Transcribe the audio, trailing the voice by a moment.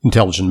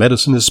Intelligent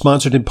Medicine is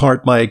sponsored in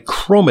part by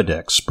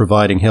Chromadex,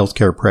 providing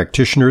healthcare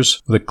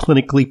practitioners with a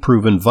clinically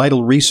proven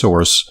vital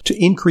resource to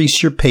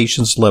increase your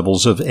patient's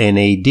levels of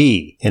NAD.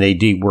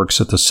 NAD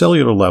works at the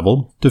cellular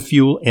level to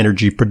fuel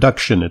energy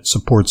production. It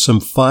supports some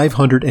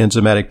 500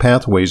 enzymatic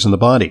pathways in the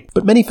body.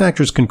 But many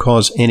factors can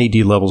cause NAD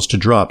levels to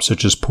drop,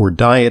 such as poor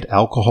diet,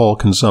 alcohol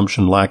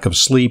consumption, lack of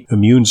sleep,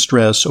 immune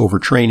stress,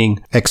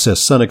 overtraining, excess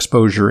sun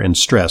exposure, and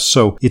stress.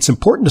 So it's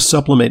important to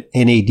supplement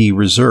NAD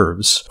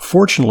reserves.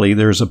 Fortunately,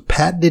 there's a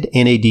patented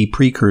NAD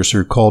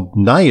precursor called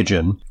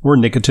Niagen, or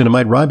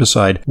nicotinamide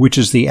riboside, which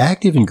is the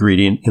active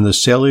ingredient in the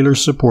cellular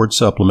support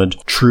supplement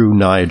True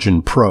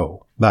Niagen Pro.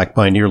 Backed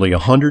by nearly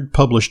 100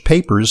 published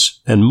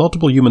papers and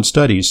multiple human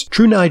studies,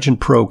 True Niagen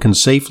Pro can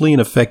safely and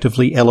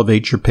effectively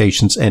elevate your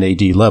patient's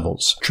NAD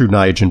levels. True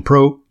Niagen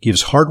Pro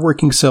gives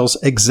hardworking cells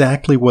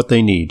exactly what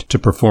they need to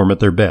perform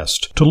at their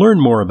best. To learn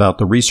more about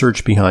the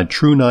research behind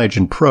True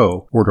Niagen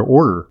Pro, or to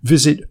order,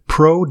 visit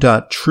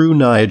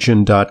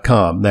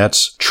pro.trueniagen.com.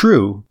 That's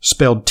true,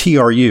 spelled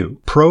T-R-U,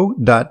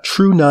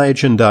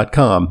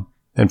 pro.trueniagen.com.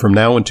 And from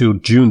now until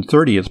June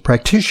 30th,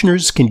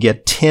 practitioners can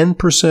get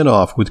 10%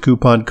 off with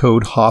coupon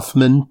code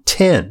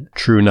Hoffman10.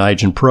 True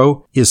Niagen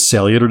Pro is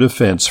cellular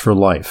defense for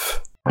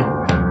life.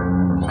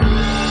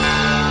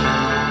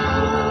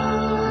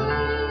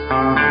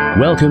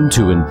 Welcome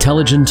to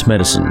Intelligent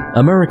Medicine,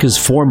 America's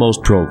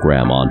foremost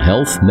program on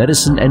health,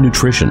 medicine, and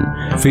nutrition,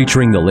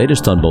 featuring the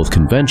latest on both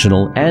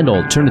conventional and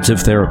alternative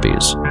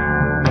therapies.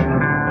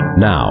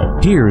 Now,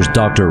 here's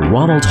Dr.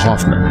 Ronald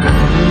Hoffman.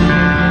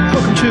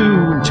 Welcome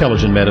to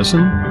Intelligent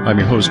Medicine. I'm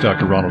your host,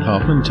 Dr. Ronald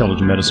Hoffman.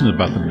 Intelligent Medicine is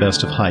about the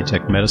best of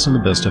high-tech medicine, the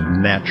best of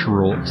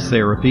natural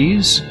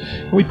therapies.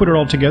 And we put it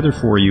all together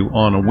for you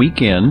on a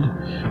weekend.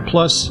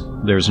 Plus,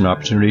 there's an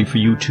opportunity for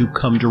you to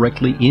come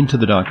directly into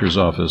the doctor's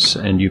office,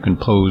 and you can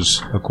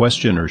pose a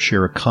question or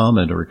share a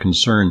comment or a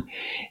concern.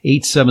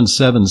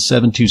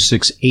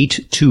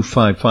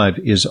 877-726-8255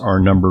 is our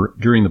number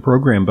during the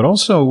program, but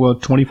also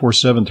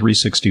 24/7,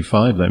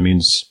 365. That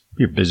means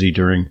you're busy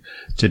during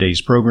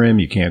today's program,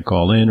 you can't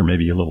call in, or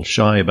maybe you're a little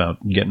shy about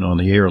getting on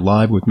the air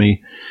live with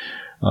me.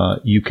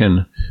 You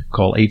can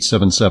call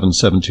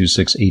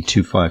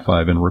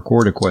 877-726-8255 and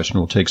record a question.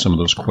 We'll take some of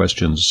those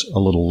questions a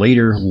little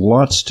later.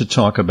 Lots to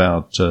talk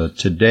about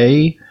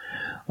today.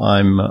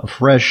 I'm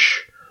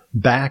fresh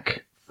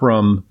back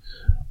from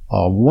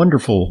a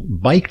wonderful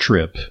bike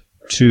trip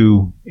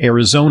to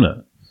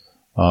Arizona.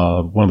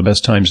 One of the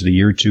best times of the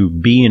year to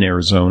be in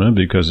Arizona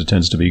because it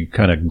tends to be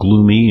kind of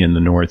gloomy in the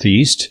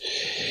Northeast.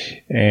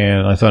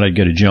 And I thought I'd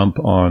get a jump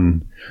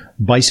on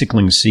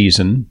bicycling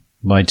season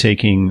by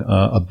taking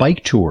a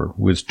bike tour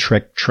with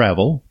Trek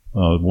Travel,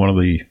 one of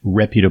the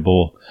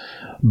reputable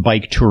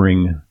bike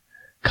touring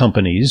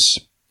companies.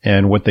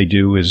 And what they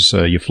do is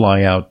you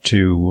fly out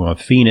to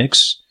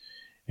Phoenix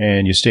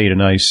and you stay at a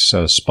nice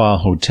spa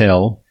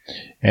hotel.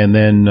 And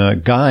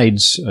then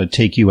guides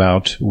take you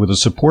out with a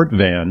support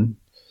van,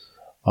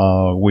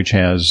 which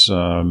has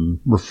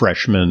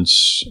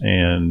refreshments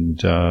and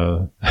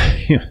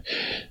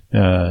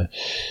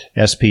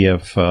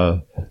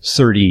SPF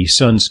 30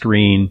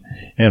 sunscreen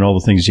and all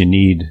the things you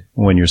need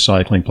when you're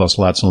cycling, plus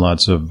lots and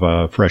lots of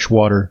fresh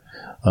water,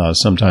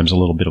 sometimes a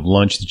little bit of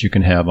lunch that you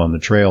can have on the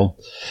trail.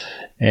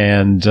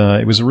 And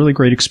it was a really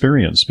great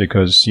experience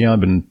because,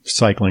 I've been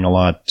cycling a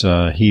lot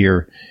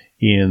here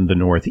in the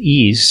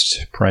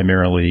Northeast,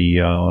 primarily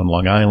on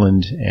Long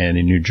Island and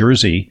in New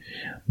Jersey.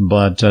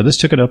 But this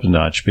took it up a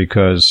notch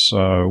because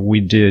we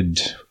did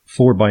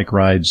 4 bike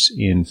rides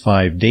in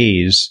 5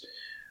 days.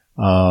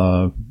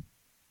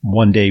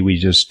 One day we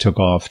just took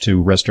off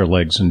to rest our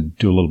legs and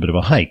do a little bit of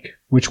a hike,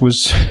 which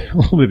was a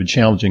little bit of a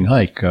challenging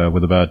hike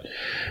with about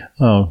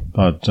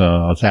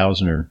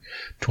 1,000 or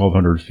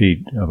 1,200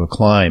 feet of a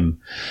climb.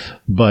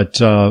 But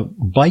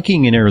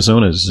biking in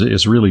Arizona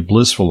is really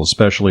blissful,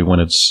 especially when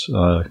it's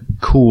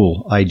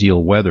cool,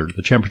 ideal weather.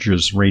 The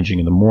temperatures ranging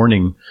in the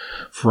morning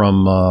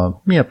from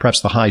perhaps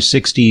the high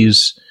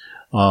 60s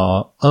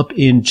up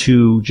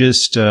into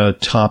just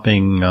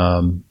topping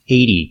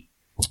 80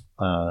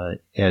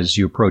 as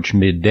you approach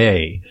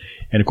midday.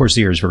 And of course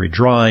the air is very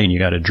dry and you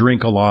got to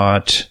drink a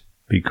lot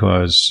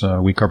because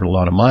we covered a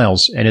lot of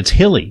miles, and it's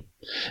hilly.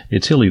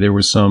 It's hilly. There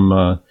was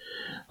some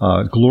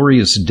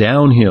glorious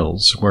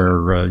downhills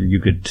where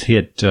you could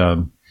hit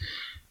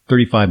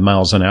 35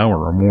 miles an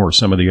hour or more.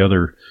 Some of the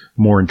other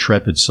more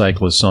intrepid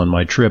cyclists on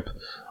my trip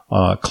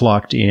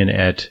clocked in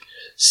at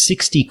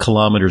 60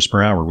 kilometers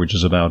per hour, which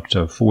is about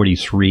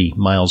 43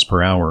 miles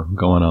per hour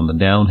going on the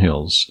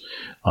downhills.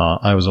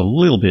 I was a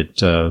little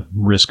bit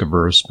risk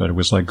averse, but it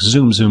was like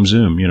zoom, zoom,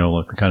 zoom,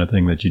 like the kind of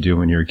thing that you do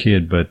when you're a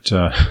kid, but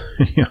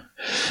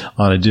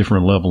on a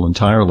different level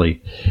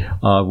entirely,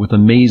 with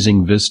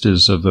amazing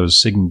vistas of those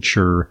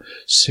signature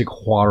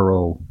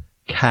saguaro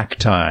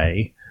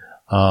cacti.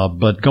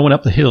 But going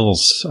up the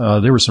hills,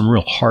 there were some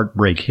real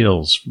heartbreak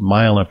hills,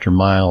 mile after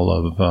mile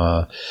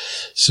of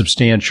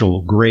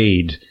substantial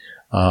grade.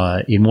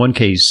 In one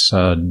case,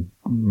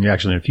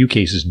 actually in a few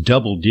cases,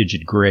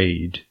 double-digit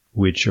grade,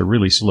 which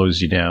really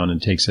slows you down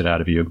and takes it out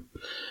of you.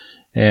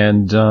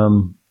 And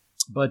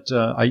But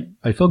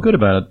I felt good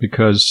about it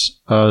because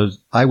I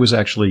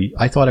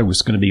thought I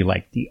was going to be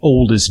like the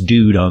oldest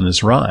dude on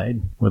this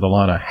ride with a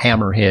lot of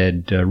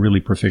hammerhead, really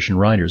proficient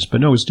riders.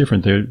 But no, it was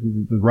different. The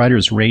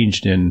riders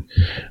ranged in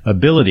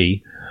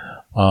ability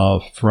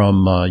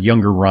from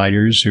younger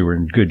riders who were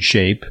in good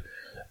shape.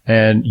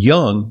 And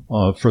young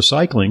for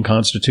cycling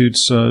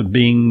constitutes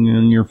being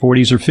in your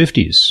 40s or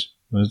 50s.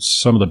 It's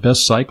some of the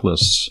best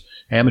cyclists,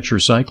 amateur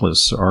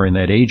cyclists, are in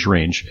that age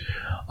range.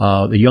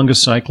 The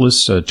youngest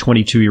cyclist, a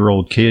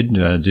 22-year-old kid,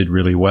 did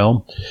really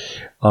well.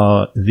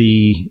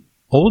 The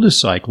oldest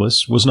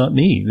cyclist was not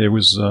me. There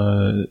was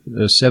a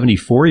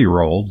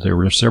 74-year-old. There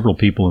were several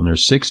people in their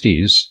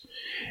 60s,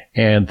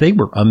 and they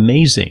were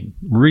amazing,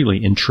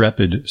 really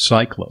intrepid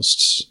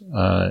cyclists.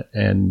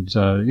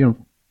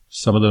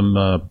 Some of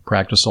them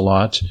practice a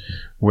lot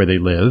where they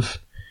live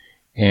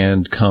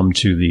and come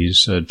to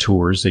these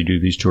tours. They do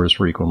these tours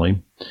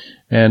frequently.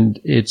 And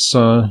it's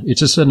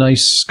just a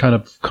nice kind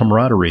of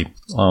camaraderie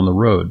on the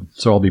road.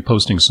 So I'll be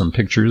posting some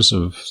pictures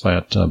of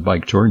that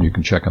bike tour, and you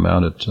can check them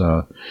out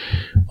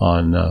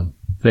on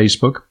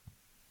Facebook.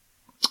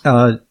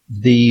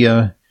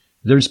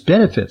 There's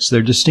benefits. There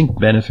are distinct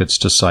benefits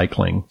to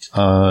cycling.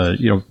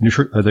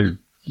 The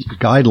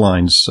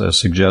guidelines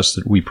suggest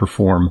that we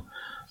perform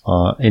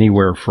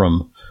anywhere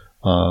from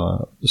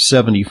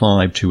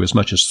 75 to as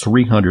much as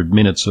 300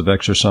 minutes of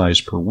exercise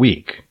per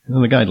week.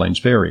 And the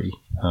guidelines vary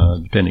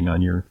depending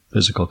on your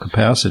physical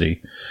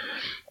capacity.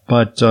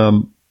 But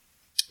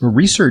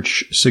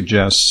research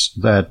suggests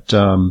that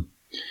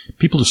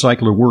people who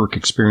cycle to work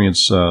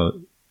experience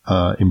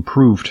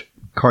improved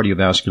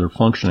cardiovascular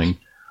functioning.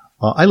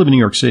 I live in New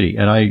York City,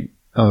 and I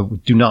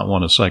do not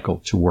want to cycle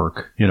to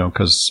work,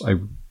 because I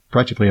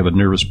practically have a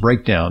nervous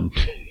breakdown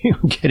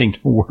getting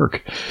to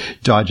work,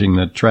 dodging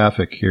the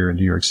traffic here in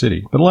New York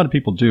City. But a lot of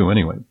people do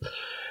anyway.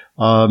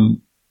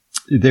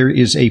 There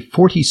is a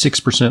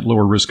 46%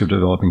 lower risk of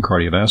developing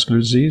cardiovascular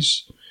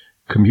disease.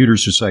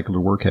 Commuters who cycle to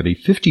work have a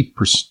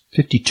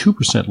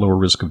 52% lower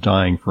risk of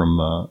dying from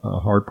a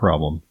heart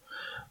problem.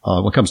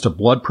 When it comes to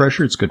blood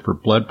pressure, it's good for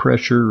blood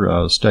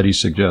pressure. Studies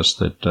suggest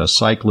that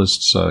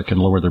cyclists can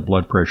lower their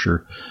blood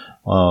pressure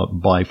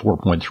by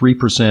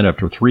 4.3%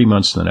 after 3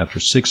 months. Then after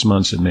 6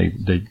 months,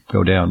 they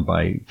go down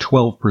by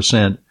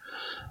 12%.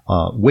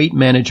 Weight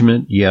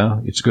management, yeah,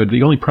 it's good.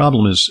 The only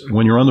problem is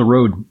when you're on the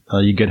road,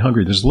 you get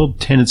hungry. There's a little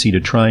tendency to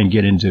try and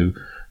get into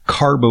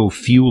carbo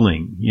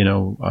fueling.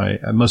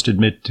 I must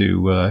admit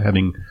to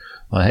having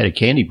had a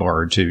candy bar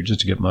or two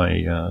just to get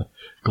my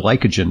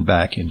glycogen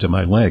back into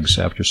my legs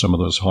after some of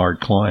those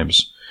hard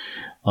climbs.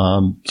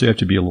 So you have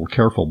to be a little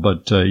careful,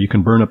 but you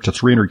can burn up to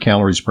 300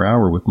 calories per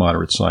hour with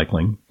moderate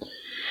cycling.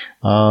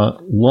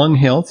 Lung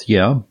health,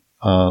 yeah.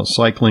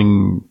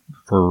 Cycling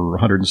for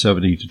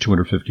 170 to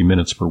 250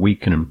 minutes per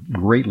week can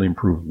greatly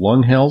improve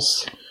lung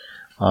health.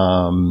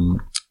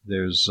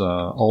 There's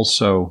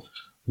also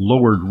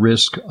lowered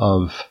risk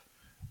of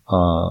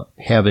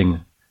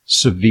having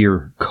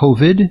severe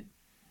COVID.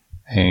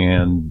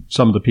 And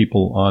some of the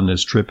people on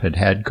this trip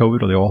had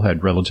COVID, or they all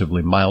had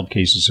relatively mild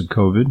cases of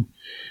COVID.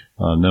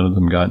 None of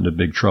them got into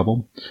big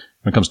trouble.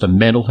 When it comes to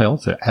mental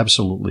health, there are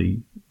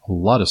absolutely a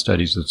lot of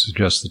studies that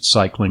suggest that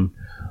cycling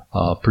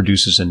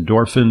produces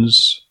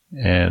endorphins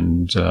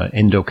and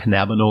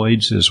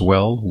endocannabinoids as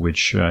well,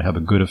 which have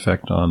a good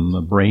effect on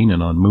the brain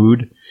and on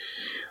mood.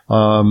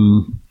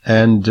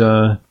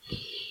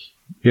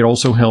 It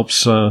also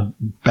helps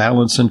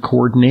balance and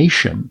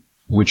coordination,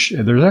 which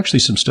there's actually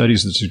some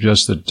studies that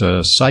suggest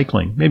that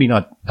cycling, maybe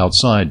not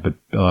outside, but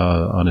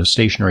on a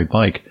stationary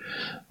bike,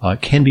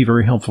 can be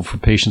very helpful for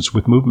patients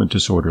with movement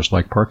disorders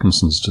like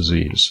Parkinson's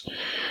disease.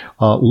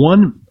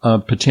 One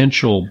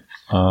potential,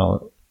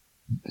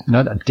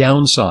 not a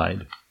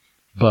downside,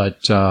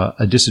 but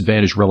a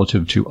disadvantage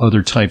relative to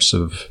other types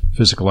of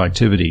physical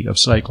activity of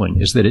cycling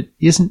is that it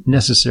isn't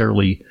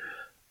necessarily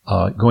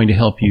going to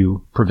help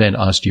you prevent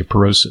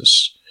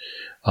osteoporosis.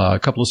 A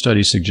couple of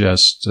studies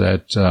suggest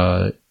that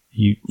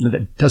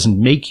that doesn't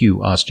make you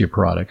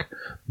osteoporotic,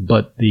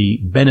 but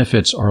the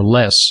benefits are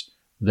less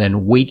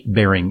than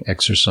weight-bearing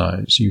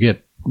exercise. You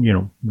get,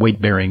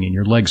 weight-bearing in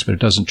your legs, but it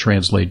doesn't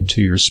translate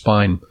to your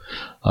spine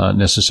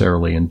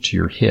necessarily and to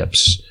your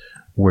hips,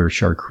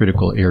 which are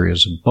critical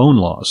areas of bone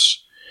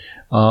loss.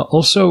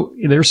 Also,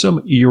 there's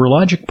some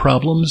urologic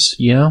problems.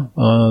 Yeah,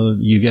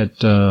 you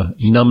get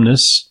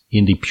numbness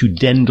in the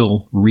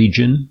pudendal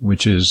region,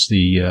 which is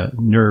the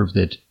nerve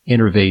that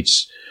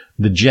innervates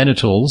the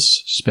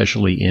genitals,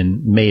 especially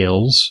in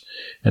males,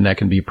 and that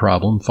can be a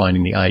problem.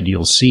 Finding the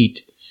ideal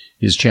seat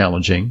is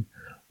challenging.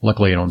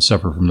 Luckily, I don't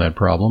suffer from that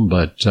problem,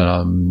 but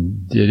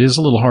it is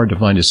a little hard to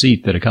find a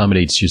seat that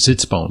accommodates your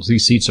sits bones.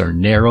 These seats are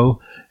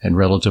narrow and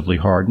relatively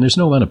hard, and there's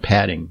no amount of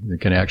padding that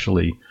can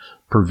actually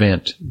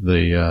prevent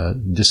the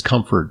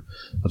discomfort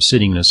of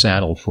sitting in a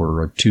saddle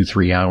for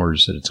 2-3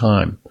 hours at a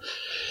time.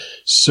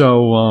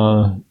 So,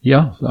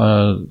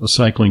 a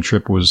cycling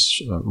trip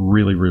was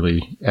really,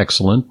 really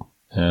excellent.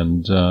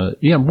 And,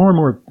 more and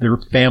more, they're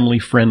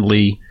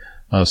family-friendly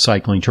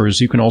cycling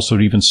tours. You can also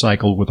even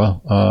cycle with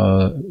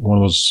one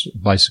of those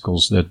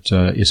bicycles that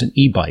is an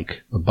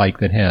e-bike, a bike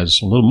that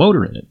has a little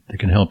motor in it that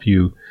can help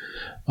you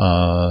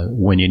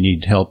when you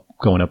need help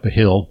going up a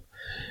hill.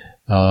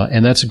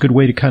 And that's a good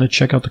way to kind of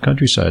check out the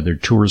countryside. There are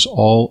tours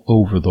all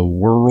over the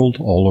world,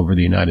 all over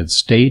the United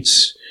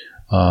States.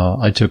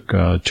 I took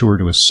a tour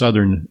to a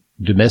southern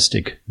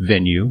domestic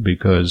venue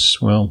because,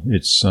 well,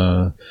 it's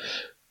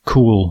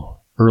cool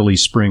early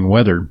spring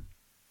weather,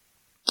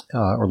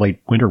 or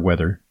late winter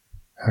weather,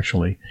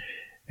 actually.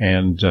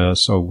 And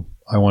so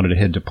I wanted to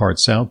head to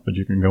parts south, but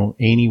you can go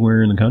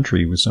anywhere in the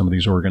country with some of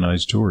these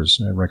organized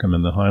tours. I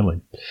recommend them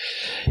highly.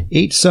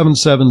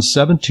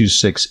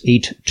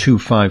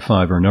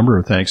 877-726-8255, our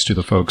number. Thanks to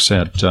the folks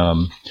at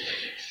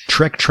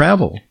Trek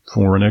Travel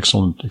for an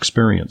excellent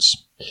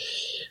experience.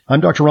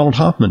 I'm Dr. Ronald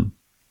Hoffman,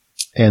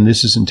 and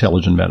this is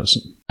Intelligent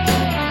Medicine.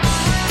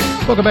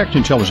 Welcome back to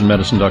Intelligent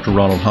Medicine. Dr.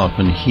 Ronald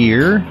Hoffman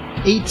here.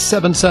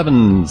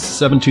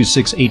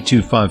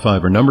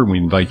 877-726-8255, our number. We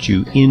invite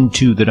you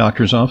into the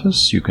doctor's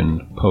office. You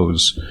can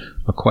pose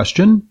a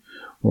question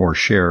or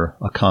share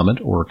a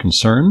comment or a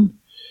concern.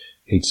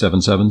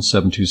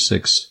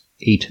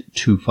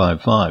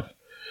 877-726-8255.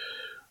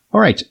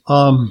 All right.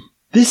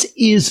 This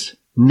is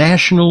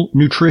National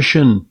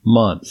Nutrition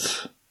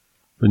Month.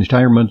 The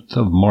entire month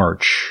of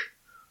March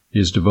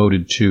is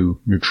devoted to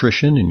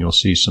nutrition, and you'll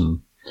see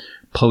some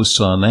posts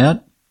on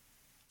that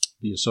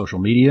via social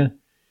media.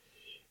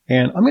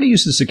 And I'm going to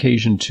use this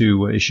occasion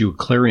to issue a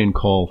clarion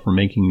call for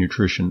making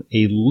nutrition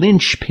a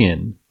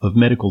linchpin of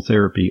medical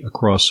therapy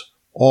across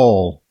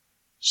all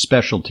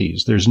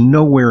specialties. There's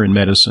nowhere in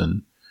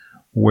medicine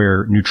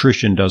where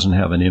nutrition doesn't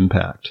have an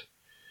impact.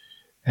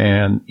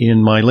 And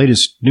in my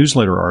latest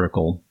newsletter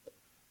article,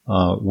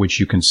 which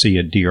you can see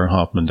at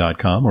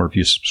drhoffman.com, or if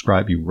you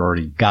subscribe, you've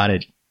already got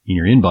it in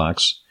your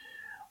inbox,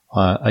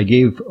 I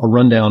gave a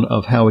rundown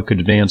of how it could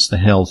advance the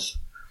health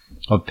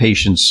of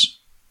patients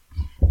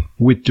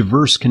with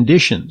diverse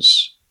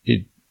conditions.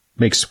 It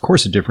makes, of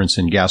course, a difference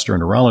in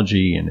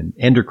gastroenterology and in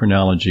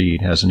endocrinology.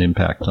 It has an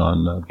impact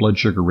on blood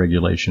sugar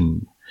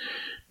regulation,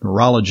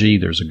 neurology.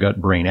 There's a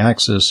gut-brain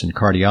axis. In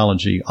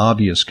cardiology,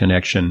 obvious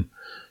connection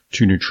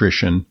to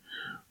nutrition.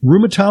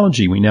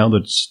 Rheumatology, we now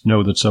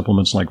know that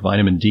supplements like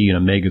vitamin D and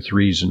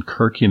omega-3s and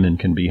curcumin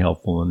can be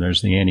helpful, and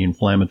there's the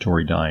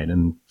anti-inflammatory diet.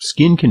 And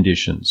skin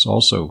conditions,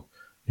 also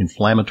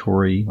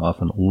inflammatory,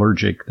 often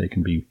allergic. They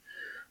can be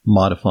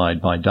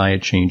modified by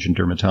diet change in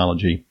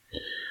dermatology.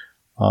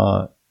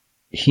 Hematology,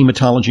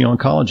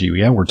 oncology.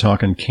 Yeah, we're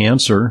talking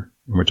cancer,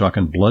 and we're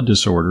talking blood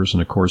disorders,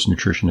 and of course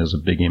nutrition has a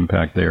big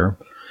impact there.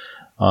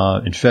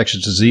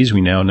 Infectious disease,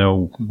 we now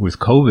know with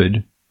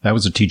COVID, that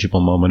was a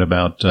teachable moment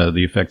about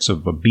the effects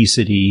of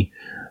obesity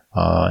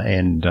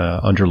and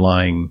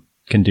underlying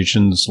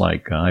conditions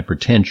like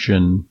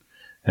hypertension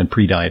and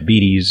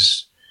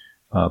prediabetes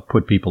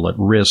put people at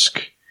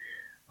risk.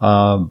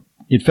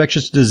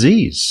 Infectious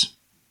disease,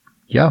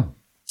 yeah.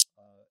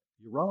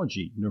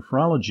 Urology,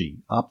 nephrology,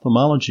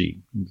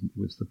 ophthalmology,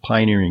 with the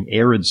pioneering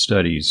ARID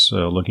studies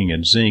looking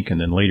at zinc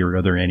and then later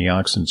other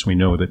antioxidants, we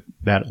know that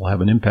will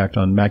have an impact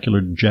on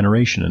macular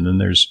degeneration. And then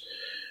there's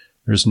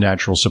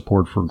natural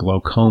support for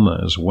glaucoma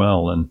as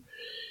well. And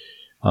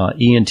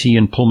ENT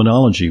and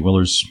pulmonology, well,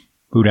 there's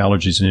food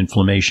allergies and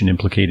inflammation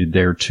implicated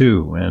there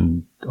too.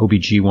 And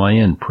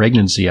OBGYN,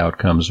 pregnancy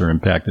outcomes are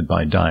impacted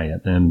by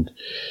diet. And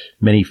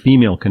many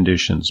female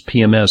conditions,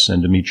 PMS,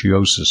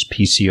 endometriosis,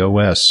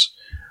 PCOS,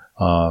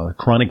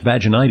 chronic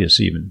vaginitis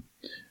even,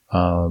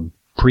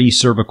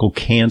 pre-cervical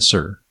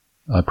cancer,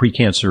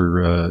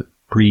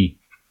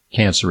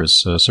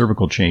 precancerous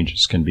cervical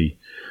changes can be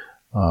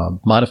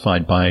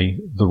modified by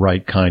the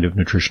right kind of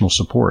nutritional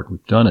support.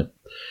 We've done it.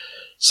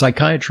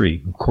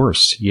 Psychiatry, of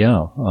course,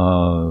 yeah.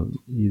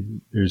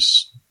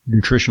 There's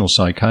nutritional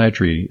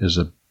psychiatry is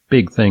a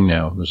big thing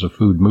now. There's a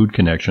food-mood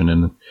connection.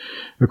 And,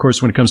 of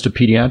course, when it comes to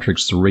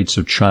pediatrics, the rates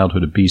of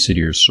childhood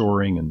obesity are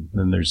soaring. And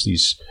then there's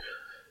these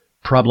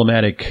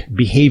problematic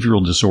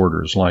behavioral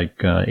disorders like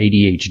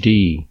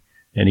ADHD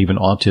and even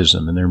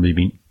autism. And there may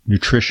be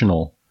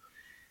nutritional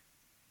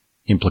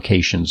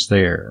implications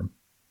there.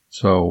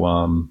 So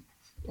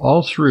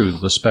all through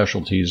the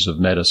specialties of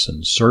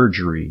medicine,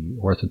 surgery,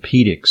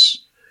 orthopedics,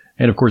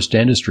 and, of course,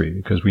 dentistry,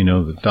 because we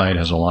know that diet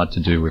has a lot to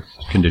do with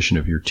the condition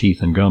of your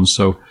teeth and gums.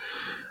 So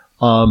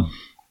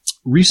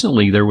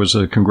recently there was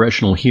a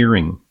congressional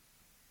hearing,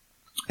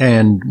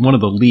 and one of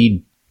the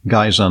lead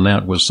guys on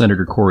that was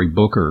Senator Cory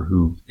Booker,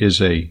 who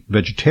is a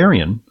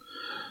vegetarian,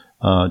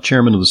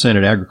 chairman of the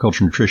Senate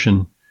Agriculture and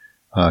Nutrition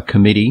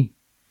Committee,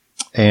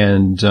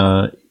 and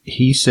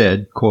he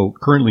said, quote,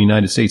 currently in the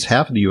United States,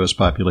 half of the U.S.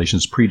 population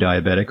is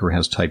pre-diabetic or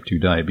has type 2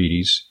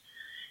 diabetes.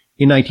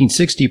 In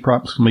 1960,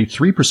 approximately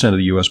 3% of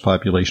the U.S.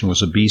 population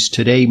was obese.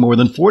 Today, more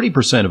than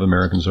 40% of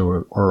Americans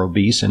are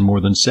obese, and more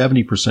than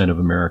 70% of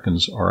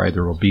Americans are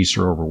either obese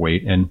or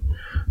overweight. And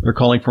they're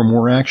calling for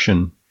more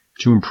action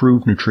to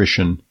improve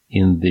nutrition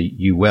in the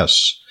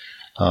U.S.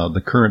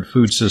 The current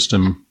food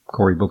system,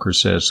 Cory Booker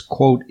says,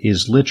 quote,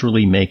 is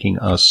literally making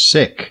us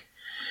sick.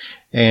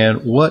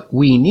 And what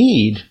we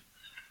need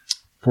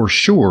for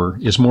sure,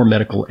 is more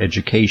medical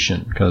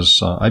education,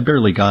 because I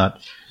barely got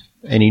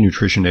any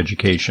nutrition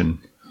education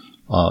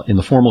in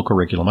the formal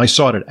curriculum. I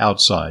sought it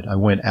outside. I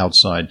went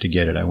outside to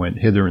get it. I went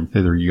hither and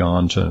thither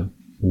yon to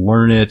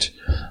learn it,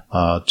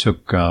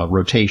 took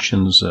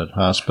rotations at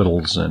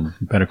hospitals and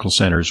medical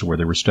centers where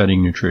they were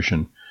studying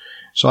nutrition.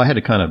 So I had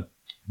to kind of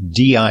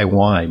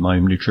DIY my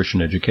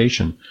nutrition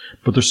education.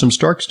 But there's some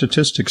stark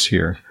statistics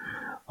here.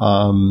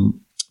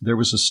 There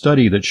was a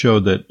study that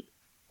showed that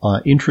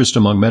interest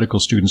among medical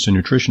students in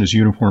nutrition is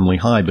uniformly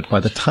high, but by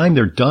the time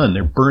they're done,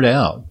 they're burnt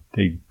out.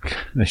 They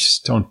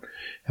just don't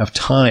have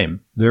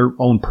time. Their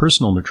own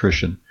personal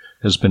nutrition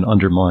has been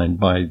undermined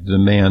by the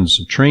demands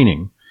of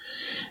training.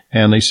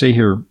 And they say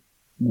here,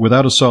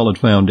 without a solid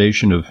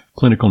foundation of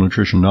clinical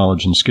nutrition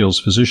knowledge and skills,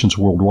 physicians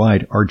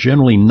worldwide are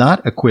generally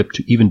not equipped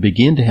to even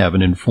begin to have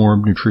an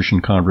informed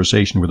nutrition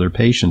conversation with their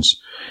patients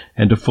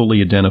and to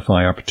fully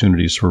identify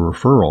opportunities for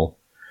referral.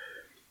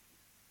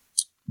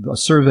 A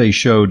survey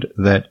showed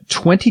that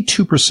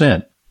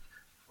 22%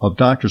 of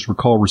doctors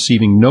recall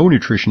receiving no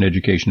nutrition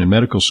education in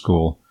medical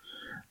school.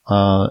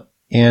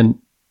 And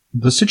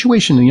the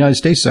situation in the United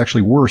States is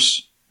actually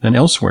worse than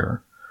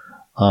elsewhere.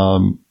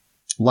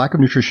 Lack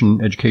of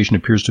nutrition education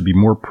appears to be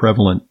more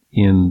prevalent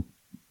in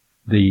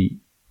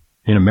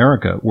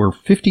America, where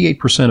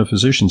 58% of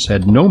physicians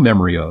had no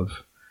memory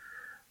of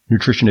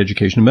nutrition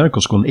education in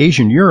medical school. In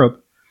Asia and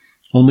Europe,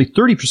 only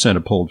 30%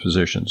 of polled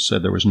physicians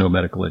said there was no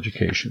medical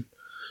education.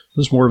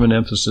 There's more of an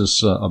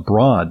emphasis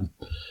abroad.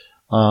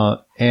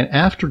 And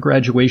after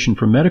graduation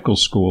from medical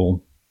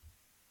school,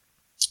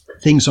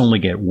 things only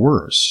get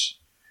worse.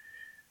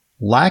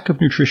 Lack of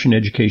nutrition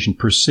education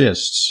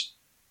persists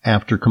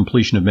after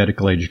completion of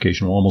medical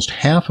education. Almost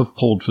half of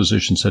polled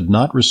physicians had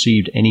not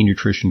received any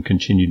nutrition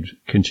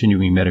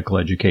continuing medical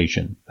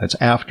education. That's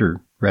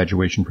after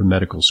graduation from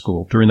medical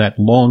school, during that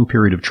long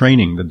period of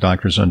training that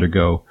doctors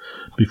undergo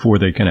before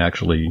they can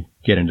actually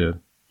get into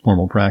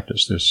formal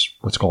practice. There's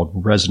what's called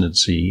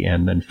residency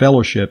and then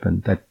fellowship,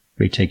 and that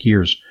may take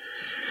years.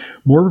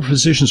 More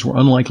physicians were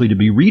unlikely to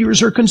be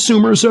readers or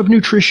consumers of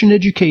nutrition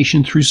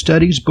education through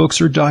studies, books,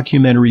 or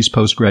documentaries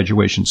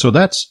post-graduation. So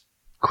that's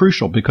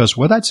crucial, because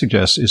what that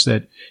suggests is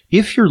that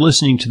if you're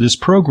listening to this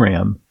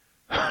program,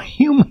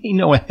 you may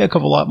know a heck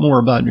of a lot more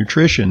about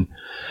nutrition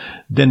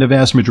than the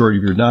vast majority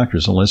of your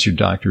doctors, unless your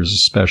doctor is a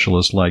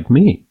specialist like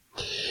me.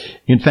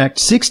 In fact,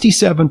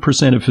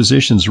 67% of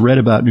physicians read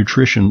about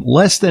nutrition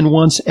less than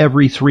once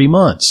every 3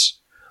 months.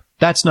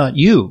 That's not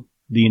you,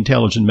 the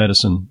intelligent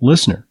medicine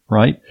listener,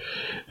 right?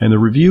 And the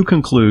review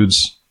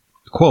concludes,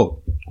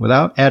 quote,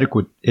 without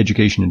adequate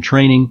education and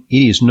training,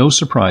 it is no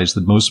surprise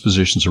that most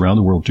physicians around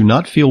the world do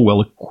not feel well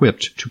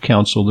equipped to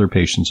counsel their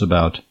patients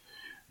about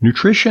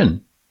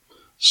nutrition.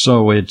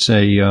 So it's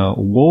a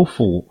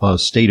woeful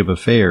state of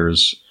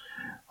affairs.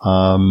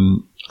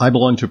 I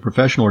belong to a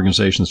professional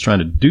organization that's trying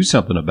to do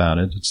something about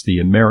it. It's the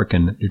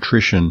American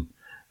Nutrition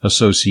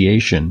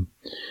Association.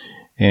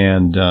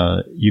 And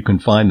you can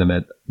find them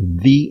at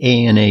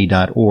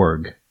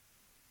theana.org.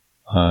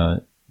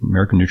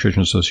 American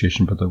Nutrition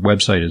Association, but the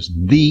website is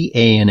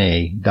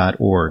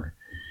theana.org.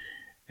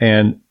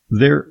 And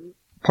they're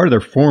part of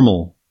their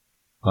formal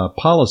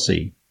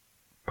policy,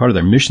 part of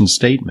their mission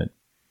statement,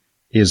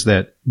 is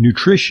that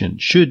nutrition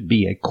should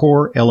be a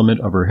core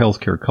element of our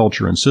healthcare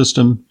culture and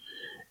system,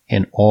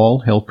 and all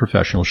health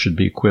professionals should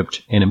be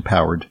equipped and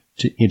empowered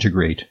to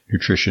integrate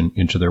nutrition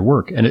into their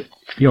work. And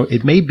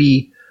it may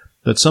be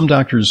that some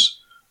doctors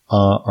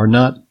are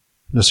not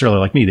necessarily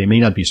like me. They may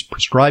not be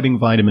prescribing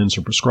vitamins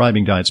or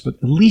prescribing diets, but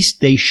at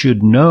least they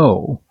should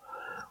know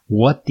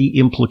what the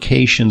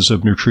implications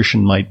of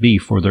nutrition might be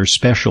for their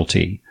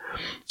specialty.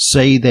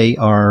 Say they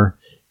are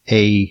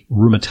a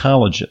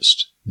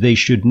rheumatologist. They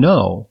should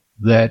know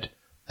that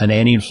an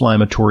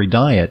anti-inflammatory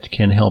diet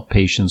can help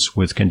patients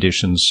with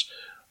conditions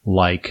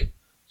like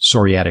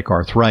psoriatic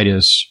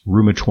arthritis,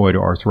 rheumatoid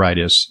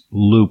arthritis,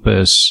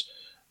 lupus,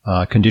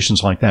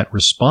 conditions like that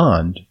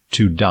respond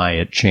to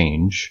diet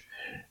change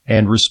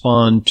and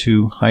respond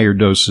to higher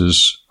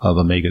doses of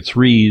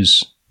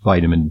omega-3s,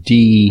 vitamin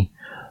D,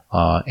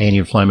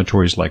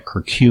 anti-inflammatories like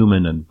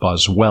curcumin and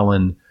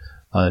boswellia.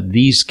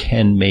 These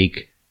can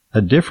make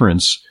a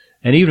difference.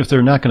 And even if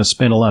they're not going to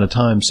spend a lot of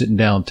time sitting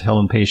down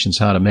telling patients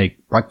how to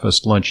make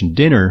breakfast, lunch, and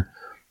dinner,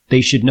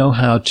 they should know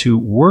how to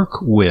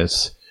work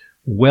with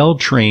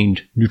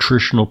well-trained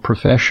nutritional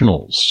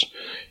professionals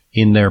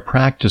in their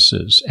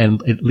practices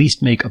and at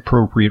least make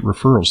appropriate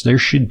referrals. There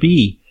should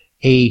be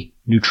a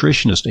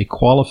nutritionist, a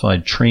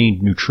qualified,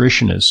 trained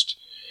nutritionist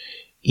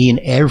in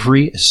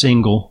every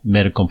single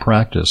medical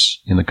practice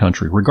in the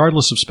country,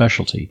 regardless of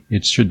specialty.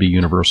 It should be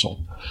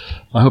universal.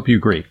 I hope you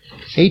agree.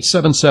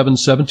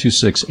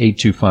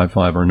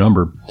 877-726-8255, our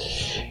number.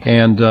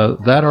 And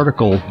that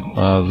article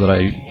that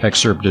I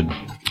excerpted,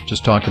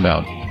 just talked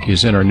about,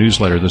 is in our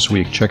newsletter this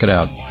week. Check it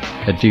out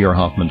at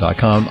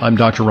drhoffman.com. I'm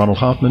Dr. Ronald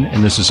Hoffman,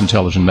 and this is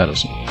Intelligent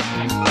Medicine.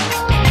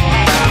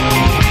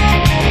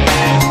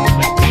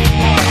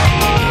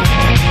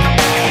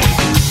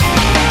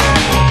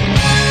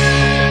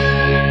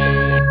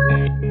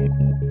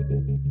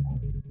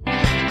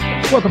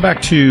 Welcome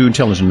back to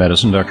Intelligent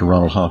Medicine. Dr.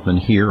 Ronald Hoffman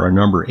here. Our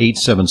number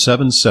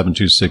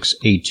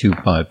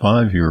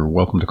 877-726-8255. You're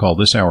welcome to call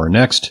this hour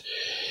next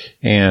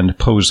and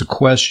pose a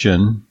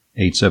question.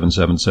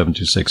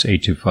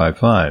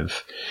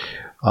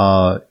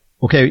 877-726-8255.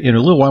 Okay, in a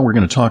little while we're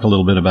going to talk a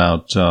little bit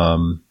about,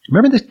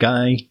 remember this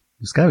guy?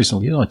 This guy was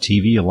on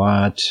TV a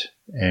lot,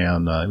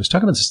 and he was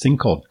talking about this thing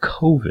called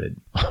COVID.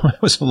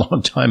 It was a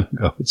long time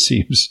ago, it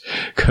seems,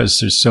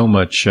 because there's so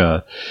much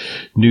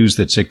news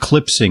that's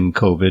eclipsing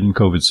COVID and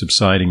COVID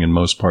subsiding in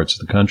most parts of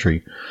the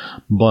country.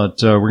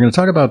 But we're going to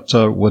talk about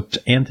what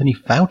Anthony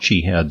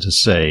Fauci had to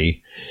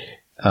say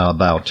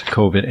about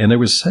COVID, and there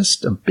was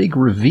just a big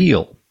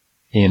reveal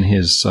in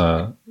his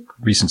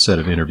recent set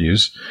of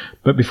interviews.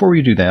 But before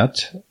we do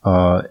that,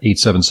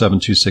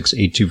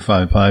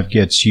 877-268-8255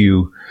 gets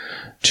you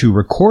to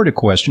record a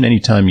question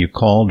anytime you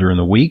call during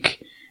the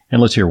week.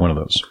 And let's hear one of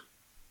those.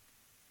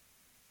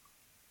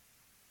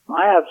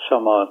 I have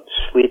some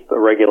sleep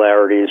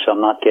irregularities. I'm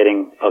not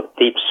getting a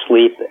deep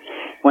sleep.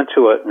 Went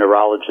to a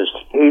neurologist.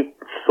 He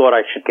thought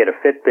I should get a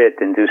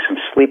Fitbit and do some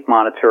sleep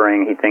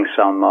monitoring. He thinks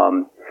I'm,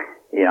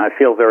 I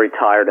feel very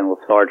tired and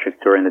lethargic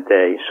during the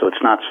day. So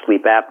it's not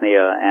sleep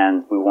apnea,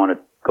 and we want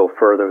to go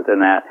further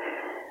than that.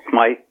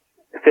 My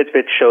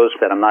Fitbit shows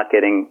that I'm not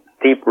getting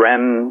deep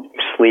REM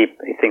sleep.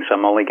 He thinks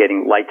I'm only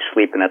getting light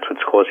sleep, and that's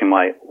what's causing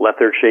my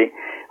lethargy.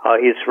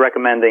 He's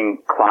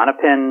recommending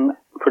Klonopin,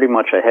 pretty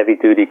much a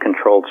heavy-duty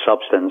controlled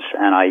substance,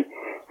 and I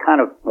kind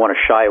of want to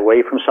shy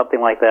away from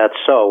something like that.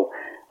 So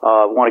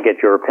I want to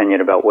get your opinion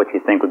about what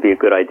you think would be a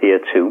good idea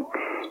to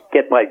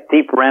get my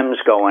deep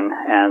REMs going,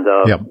 and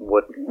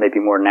what maybe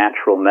more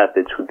natural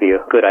methods would be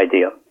a good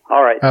idea.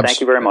 All right.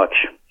 Thank you very much.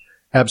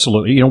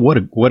 Absolutely. You know, what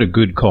a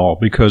good call,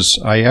 because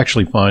I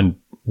actually find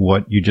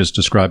what you just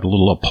described a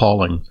little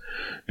appalling,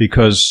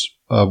 because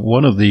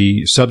one of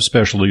the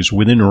subspecialties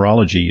within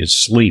neurology is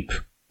sleep.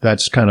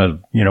 That's kind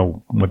of,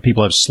 when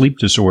people have sleep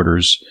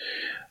disorders,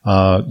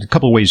 a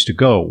couple of ways to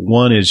go.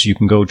 One is you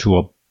can go to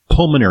a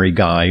pulmonary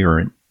guy or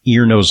an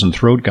ear, nose, and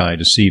throat guy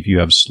to see if you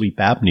have sleep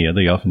apnea.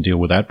 They often deal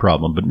with that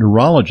problem. But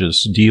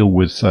neurologists deal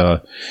with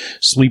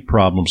sleep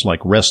problems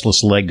like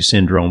restless leg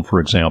syndrome, for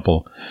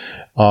example.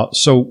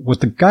 So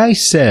what the guy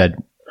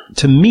said,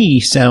 to me,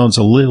 sounds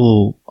a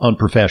little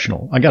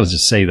unprofessional. I got to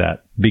just say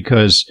that,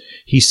 because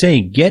he's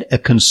saying get a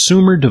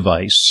consumer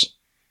device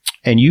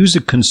and use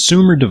a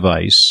consumer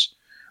device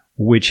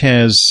which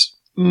has,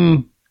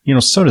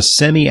 sort of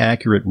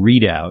semi-accurate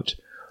readout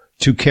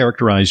to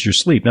characterize your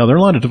sleep. Now, there are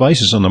a lot of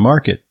devices on the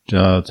market,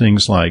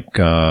 things like,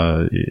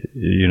 that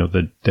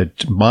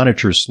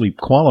monitor sleep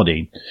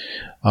quality,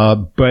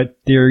 but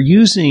they're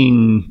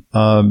using,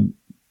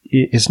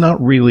 it's not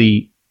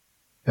really,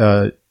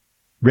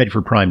 ready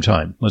for prime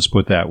time. Let's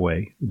put it that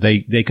way.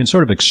 They can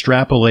sort of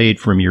extrapolate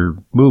from your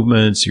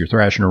movements, you're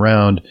thrashing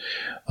around,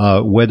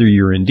 whether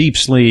you're in deep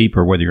sleep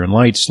or whether you're in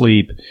light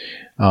sleep.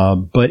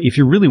 But if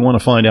you really want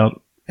to find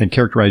out and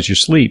characterize your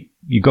sleep,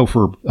 you go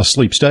for a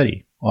sleep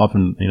study.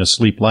 Often in a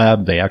sleep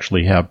lab, they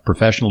actually have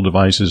professional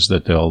devices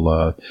that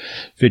they'll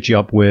fit you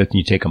up with, and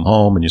you take them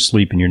home and you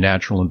sleep in your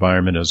natural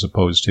environment as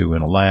opposed to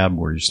in a lab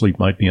where your sleep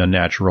might be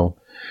unnatural.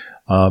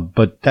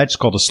 But that's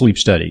called a sleep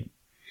study.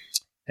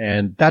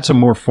 And that's a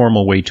more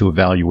formal way to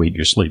evaluate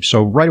your sleep.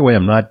 So right away,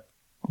 I'm not,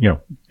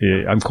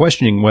 I'm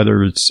questioning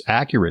whether it's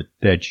accurate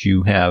that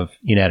you have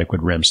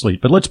inadequate REM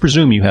sleep. But let's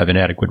presume you have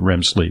inadequate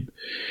REM sleep.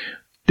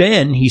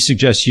 Then he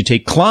suggests you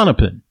take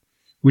Klonopin,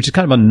 which is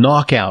kind of a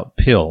knockout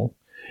pill.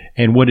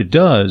 And what it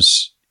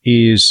does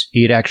is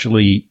it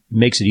actually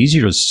makes it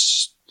easier to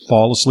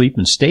fall asleep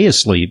and stay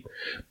asleep.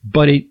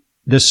 But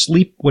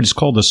what is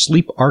called the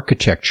sleep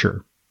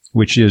architecture,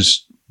 which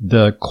is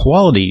the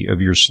quality of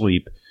your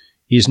sleep,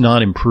 is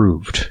not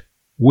improved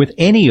with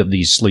any of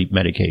these sleep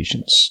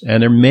medications.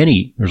 And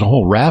there's a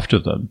whole raft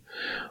of them.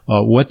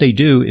 What they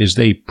do is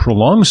they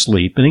prolong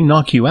sleep and they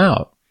knock you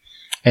out.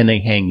 And they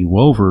hang you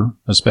over,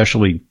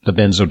 especially the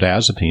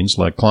benzodiazepines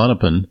like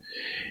Klonopin.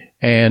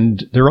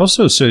 And they're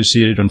also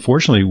associated,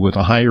 unfortunately, with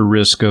a higher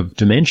risk of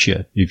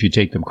dementia if you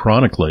take them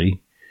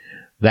chronically.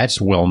 That's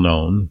well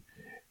known.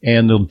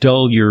 And they'll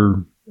dull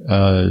your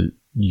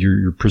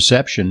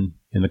perception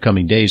in the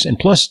coming days. And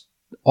plus,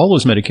 all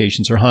those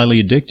medications are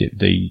highly addictive.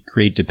 They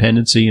create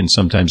dependency and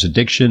sometimes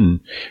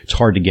addiction. It's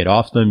hard to get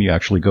off them. You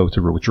actually go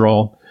through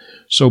withdrawal.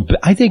 So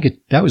I think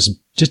that was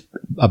just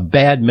a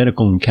bad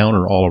medical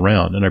encounter all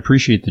around. And I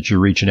appreciate that you're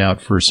reaching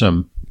out for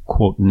some,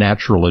 quote,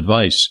 natural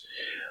advice.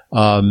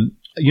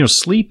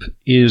 Sleep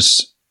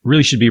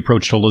really should be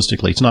approached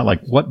holistically. It's not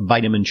like, what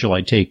vitamin shall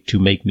I take to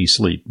make me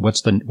sleep?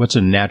 What's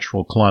a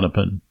natural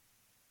Klonopin?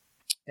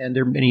 And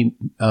there are many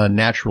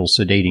natural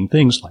sedating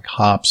things like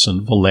hops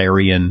and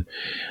valerian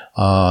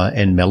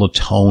and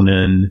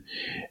melatonin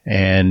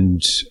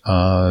and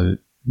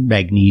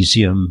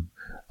magnesium,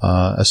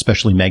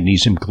 especially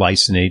magnesium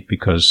glycinate,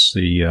 because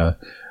the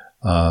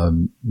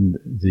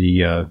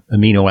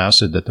amino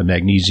acid that the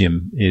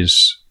magnesium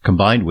is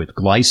combined with,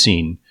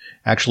 glycine,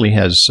 actually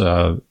has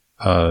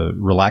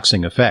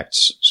relaxing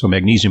effects. So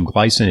magnesium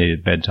glycinate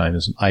at bedtime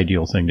is an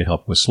ideal thing to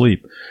help with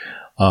sleep.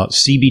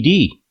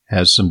 CBD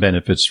has some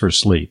benefits for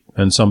sleep,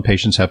 and some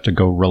patients have to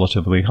go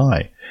relatively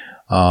high.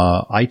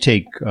 I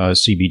take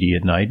CBD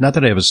at night. Not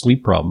that I have a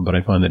sleep problem, but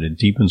I find that it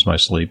deepens my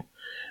sleep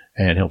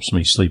and helps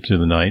me sleep through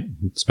the night,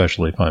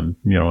 especially if I'm,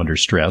 under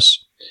stress.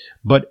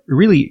 But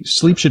really,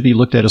 sleep should be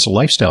looked at as a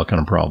lifestyle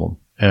kind of problem.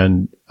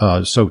 And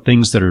so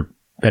things that are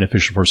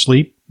beneficial for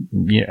sleep,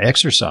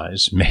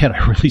 exercise. Man,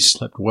 I really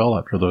slept well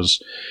after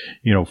those,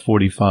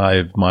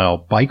 45-mile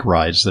bike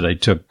rides that I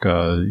took,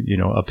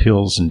 up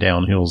hills and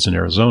down hills in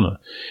Arizona.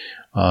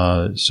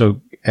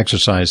 So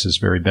exercise is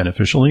very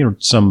beneficial.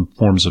 Some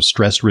forms of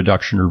stress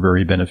reduction are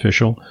very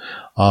beneficial.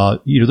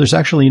 There's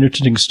actually an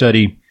interesting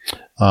study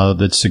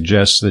that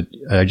suggests that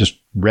I just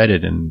read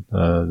it in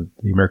the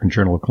American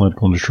Journal of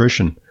Clinical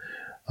Nutrition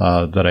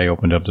that I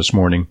opened up this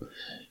morning,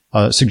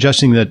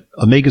 suggesting that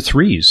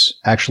omega-3s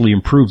actually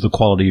improve the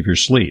quality of your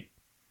sleep.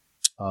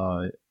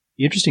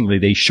 Interestingly,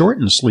 they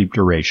shorten sleep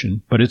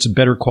duration, but it's a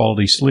better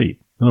quality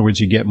sleep. In other words,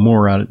 you get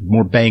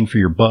more bang for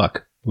your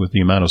buck with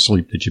the amount of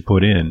sleep that you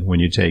put in when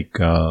you take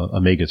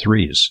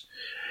omega-3s.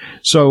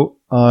 So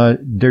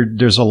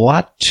there's a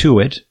lot to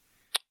it.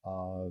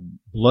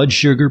 Blood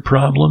sugar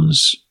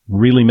problems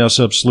really mess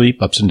up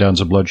sleep. Ups and downs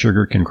of blood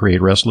sugar can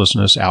create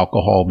restlessness.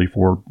 Alcohol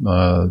before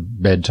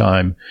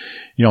bedtime,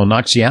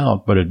 knocks you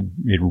out, but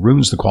it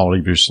ruins the quality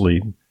of your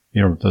sleep.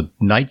 The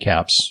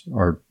nightcaps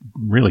are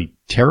really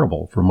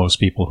terrible for most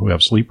people who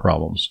have sleep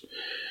problems.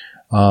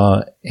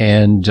 Also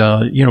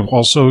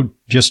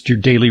just your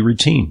daily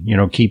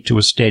routine, keep to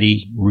a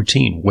steady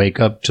routine, wake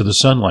up to the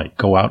sunlight,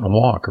 go out and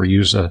walk, or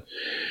use a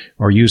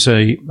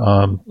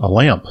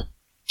lamp,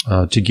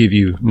 to give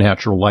you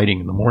natural lighting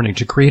in the morning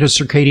to create a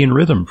circadian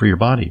rhythm for your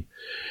body.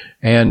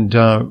 And,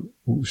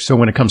 so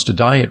when it comes to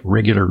diet,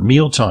 regular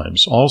meal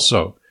times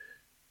also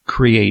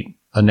create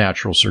a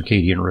natural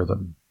circadian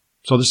rhythm.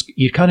 So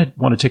you kind of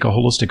want to take a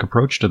holistic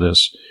approach to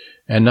this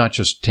and not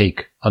just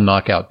take a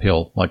knockout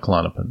pill like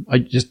Klonopin.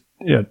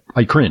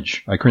 I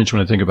cringe. I cringe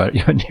when I think about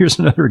it. And here's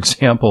another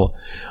example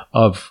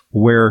of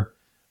where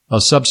a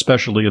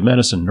subspecialty of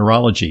medicine,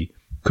 neurology,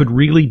 could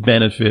really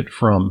benefit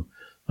from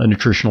a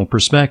nutritional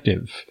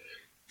perspective.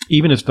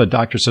 Even if the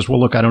doctor says, well,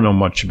 look, I don't know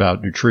much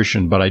about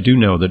nutrition, but I do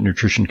know that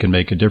nutrition can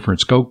make a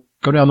difference. Go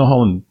down the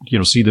hall and,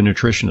 see the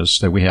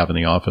nutritionist that we have in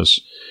the office,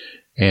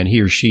 and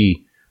he or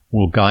she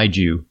will guide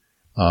you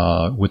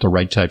with the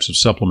right types of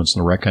supplements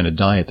and the right kind of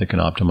diet that can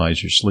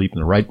optimize your sleep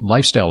and the right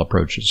lifestyle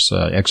approaches,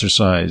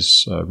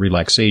 exercise,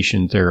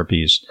 relaxation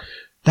therapies.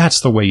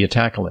 That's the way you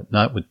tackle it,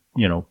 not with,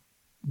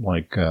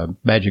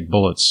 magic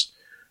bullets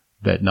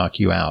that knock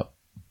you out.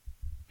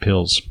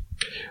 Pills.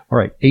 All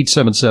right,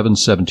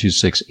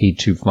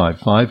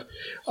 877-726-8255.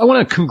 I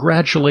want to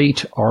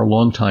congratulate our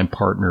longtime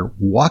partner,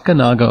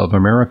 Wakanaga of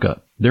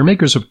America. They're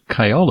makers of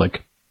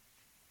Kyolic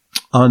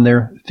on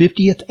their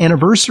 50th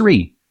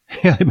anniversary.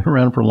 Yeah, they've been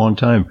around for a long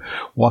time.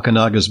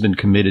 Wakanaga's been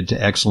committed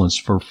to excellence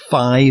for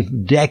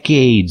 5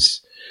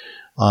 decades.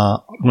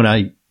 When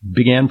I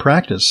began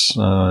practice,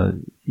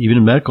 even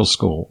in medical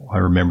school, I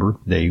remember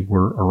they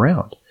were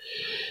around.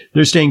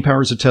 Their staying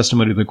power is a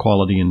testimony to the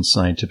quality and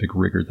scientific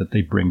rigor that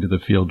they bring to the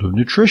field of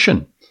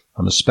nutrition.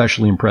 I'm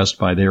especially impressed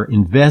by their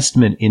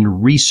investment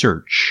in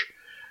research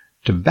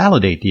to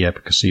validate the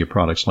efficacy of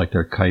products like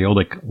their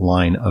Kyolic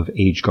line of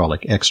aged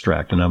garlic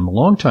extract. And I'm a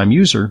longtime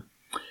user,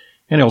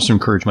 and I also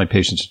encourage my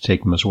patients to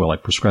take them as well. I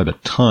prescribe a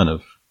ton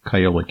of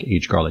Kyolic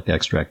aged garlic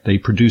extract. They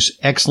produce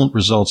excellent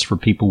results for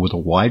people with a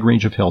wide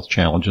range of health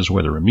challenges,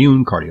 whether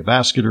immune,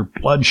 cardiovascular,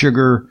 blood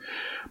sugar,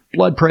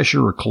 blood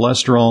pressure, or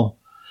cholesterol.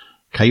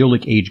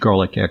 Kyolic aged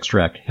garlic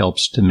extract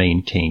helps to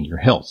maintain your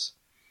health.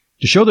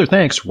 To show their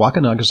thanks,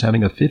 Wakanaga is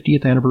having a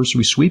 50th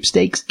anniversary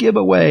sweepstakes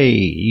giveaway.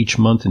 Each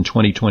month in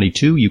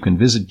 2022, you can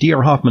visit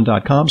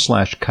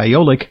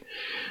drhoffman.com/Kyolic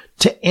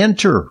to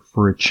enter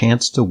for a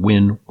chance to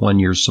win 1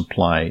 year's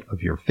supply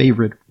of your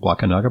favorite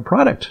Wakanaga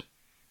product.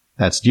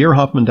 That's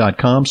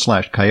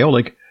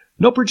drhoffman.com/Kyolic.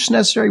 No purchase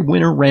necessary.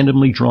 Winner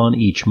randomly drawn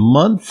each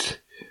month.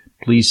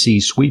 Please see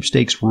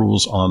sweepstakes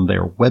rules on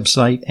their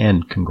website.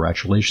 And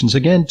congratulations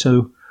again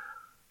to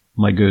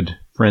my good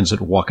friends at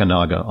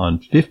Wakanaga on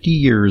 50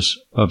 years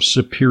of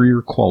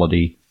superior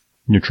quality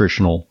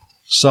nutritional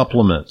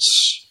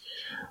supplements.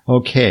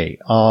 Okay.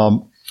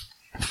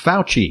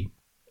 Fauci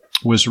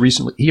was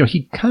recently,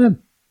 he kind of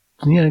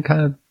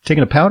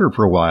taken a powder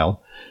for a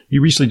while. He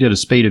recently did a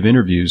spate of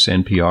interviews,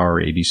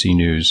 NPR, ABC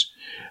News,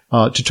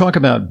 to talk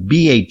about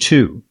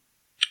BA2,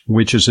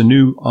 which is a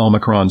new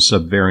Omicron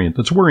subvariant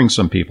that's worrying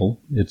some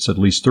people. It's at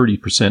least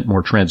 30%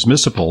 more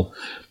transmissible,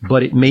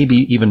 but it may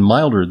be even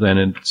milder than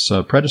its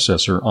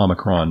predecessor,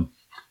 Omicron,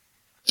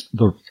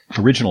 the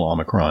original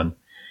Omicron.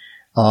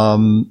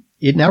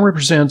 It now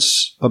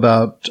represents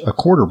about a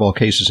quarter of all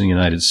cases in the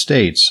United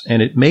States,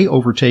 and it may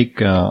overtake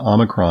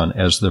Omicron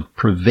as the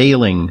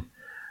prevailing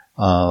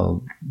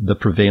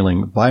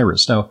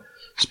virus. Now,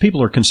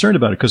 people are concerned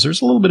about it because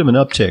there's a little bit of an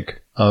uptick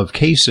of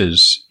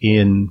cases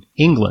in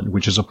England,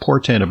 which is a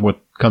portent of what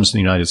comes to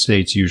the United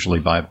States usually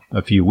by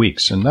a few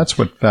weeks. And that's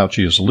what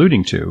Fauci is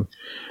alluding to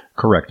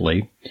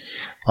correctly.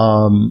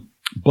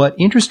 But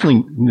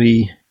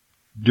interestingly,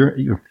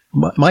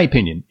 my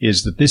opinion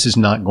is that this is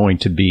not going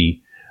to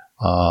be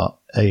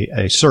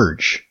a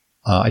surge.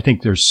 I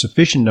think there's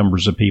sufficient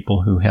numbers of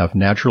people who have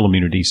natural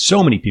immunity.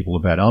 So many people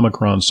have had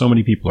Omicron. So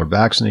many people are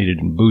vaccinated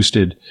and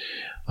boosted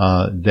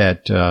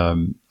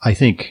that I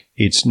think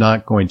it's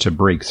not going to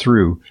break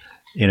through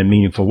in a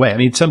meaningful way. I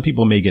mean, some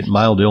people may get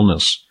mild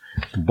illness,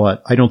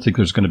 but I don't think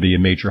there's going to be a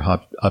major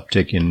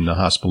uptick in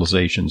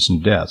hospitalizations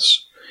and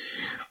deaths.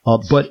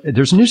 But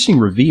there's an interesting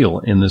reveal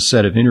in this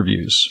set of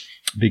interviews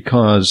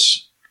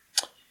because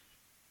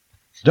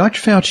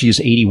Dr. Fauci is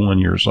 81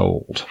 years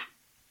old.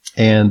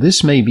 And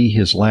this may be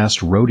his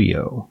last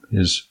rodeo,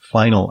 his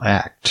final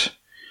act.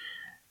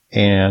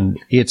 And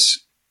it's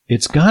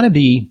got to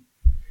be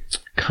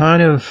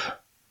kind of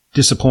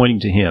disappointing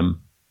to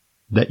him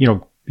that, you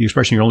know, the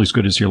expression you're only as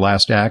good as your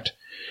last act,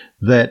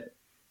 that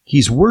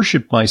he's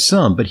worshipped by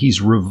some, but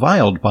he's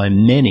reviled by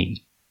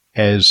many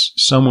as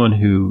someone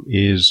who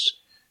is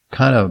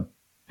kind of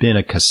been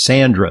a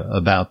Cassandra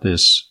about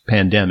this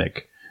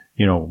pandemic.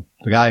 You know,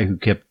 the guy who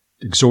kept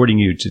exhorting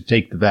you to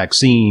take the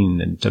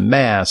vaccine and to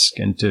mask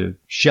and to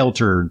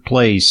shelter in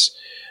place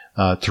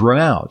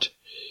throughout.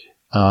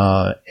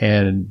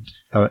 And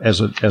as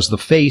the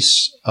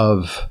face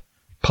of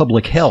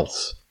public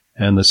health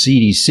and the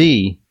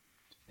CDC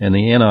and the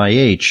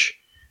NIH,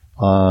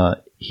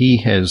 he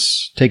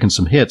has taken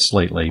some hits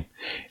lately.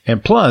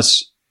 And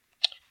plus,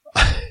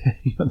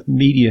 the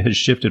media has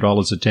shifted all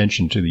its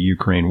attention to the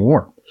Ukraine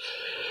war.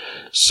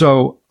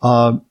 So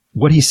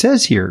what he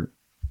says here,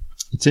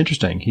 it's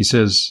interesting. He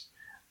says,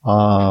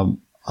 I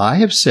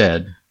have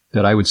said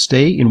that I would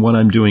stay in what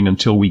I'm doing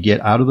until we get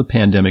out of the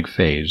pandemic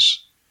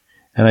phase.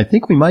 And I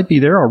think we might be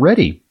there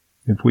already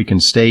if we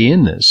can stay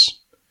in this.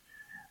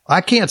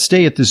 I can't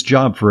stay at this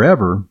job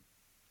forever.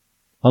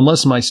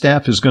 Unless my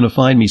staff is going to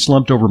find me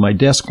slumped over my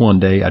desk one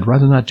day, I'd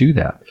rather not do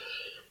that,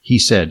 he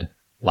said,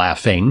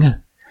 laughing.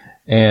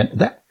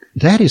 And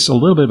that is a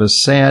little bit of a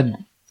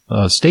sad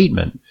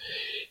statement.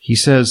 He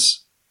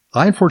says,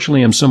 I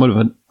unfortunately am somewhat of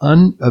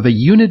a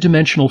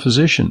unidimensional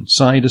physician,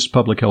 scientist,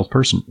 public health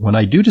person. When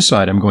I do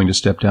decide I'm going to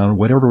step down,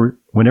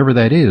 whenever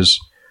that is,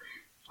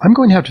 I'm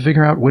going to have to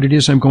figure out what it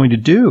is I'm going to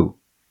do.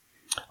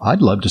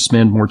 I'd love to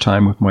spend more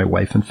time with my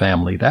wife and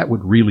family. That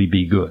would really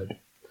be good.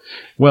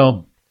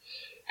 Well,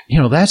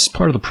 you know, that's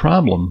part of the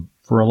problem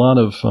for a lot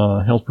of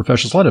health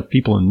professionals, a lot of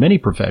people in many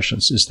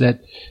professions, is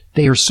that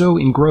they are so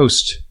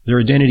engrossed. Their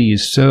identity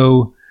is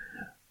so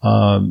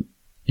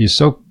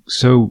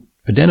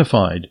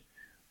identified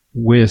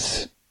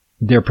with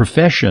their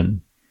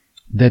profession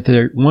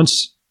that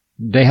once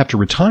they have to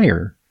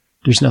retire,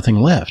 there's nothing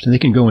left, and they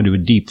can go into a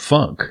deep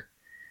funk.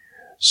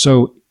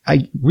 So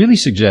I really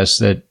suggest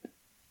that,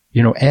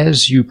 you know,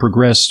 as you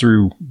progress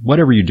through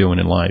whatever you're doing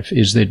in life,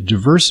 is that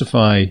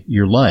diversify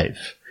your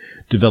life,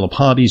 develop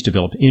hobbies,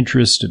 develop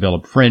interests,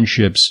 develop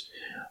friendships,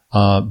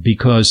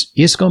 because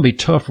it's going to be a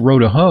tough row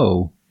to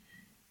hoe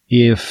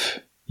if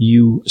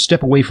you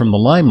step away from the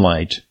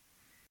limelight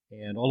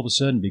and all of a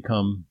sudden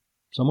become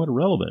somewhat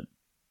irrelevant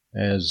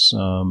as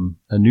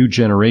a new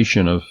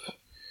generation of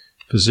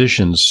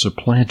physicians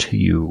supplant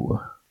you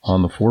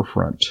on the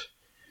forefront.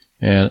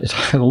 And I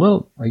got a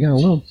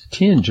little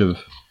tinge of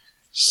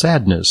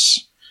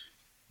sadness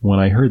when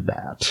I heard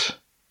that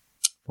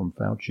from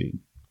Fauci.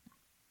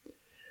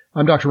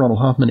 I'm Dr. Ronald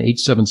Hoffman,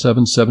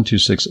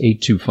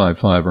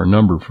 877-726-8255, our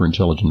number for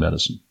Intelligent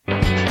Medicine.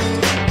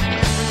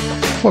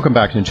 Welcome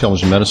back to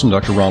Intelligent Medicine.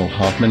 Dr. Ronald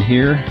Hoffman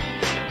here.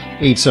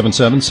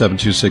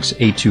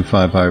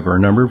 877-726-8255, our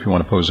number if you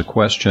want to pose a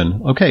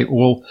question. Okay,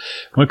 well,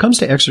 when it comes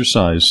to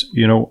exercise,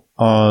 you know,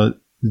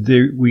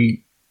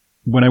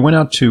 when I went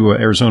out to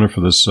Arizona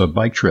for this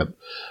bike trip,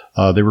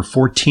 there were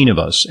 14 of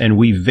us, and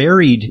we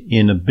varied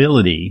in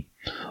ability,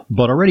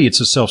 but already it's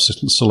a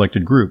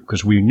self-selected group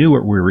because we knew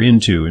what we were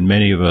into, and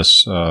many of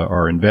us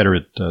are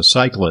inveterate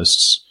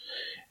cyclists,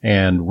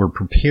 and we're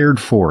prepared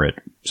for it.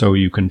 So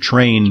you can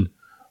train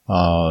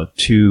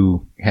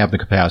to have the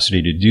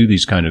capacity to do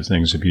these kind of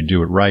things if you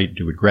do it right,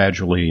 do it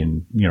gradually,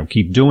 and, you know,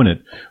 keep doing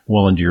it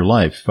well into your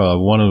life.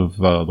 One of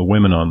the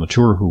women on the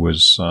tour who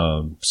was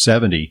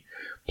 70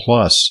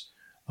 plus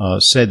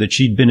said that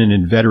she'd been an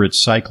inveterate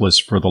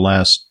cyclist for the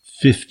last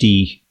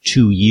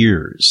 52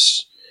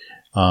 years.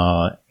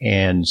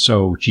 And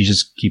so she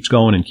just keeps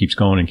going and keeps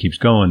going and keeps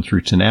going through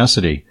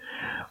tenacity.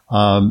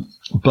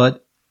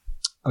 But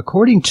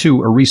according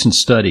to a recent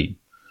study,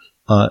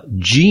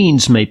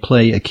 genes may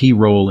play a key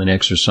role in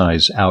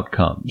exercise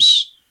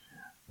outcomes.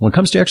 When it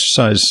comes to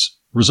exercise,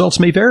 results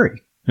may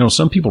vary. You know,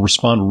 some people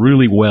respond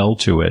really well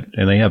to it,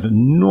 and they have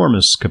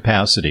enormous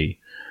capacity.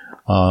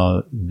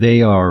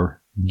 They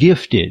are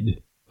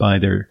gifted by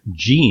their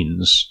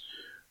genes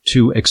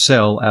to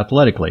excel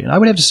athletically. And I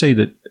would have to say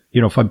that,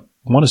 you know, if I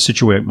want to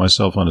situate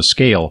myself on a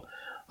scale,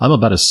 I'm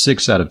about a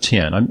 6 out of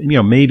 10. I'm, you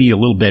know, maybe a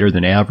little better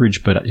than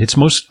average, but I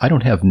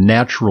don't have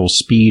natural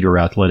speed or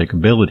athletic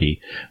ability.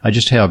 I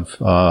just have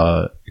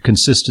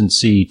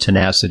consistency,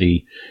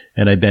 tenacity,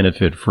 and I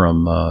benefit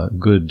from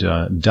good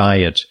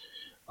diet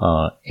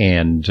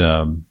and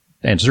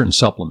certain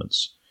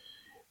supplements.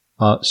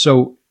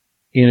 So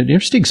in an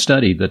interesting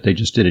study that they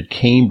just did at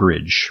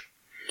Cambridge,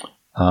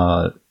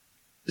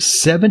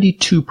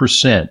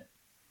 72%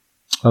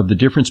 of the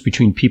difference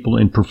between people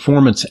in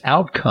performance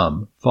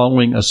outcome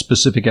following a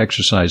specific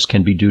exercise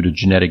can be due to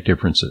genetic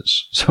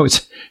differences. So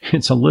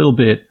it's a little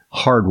bit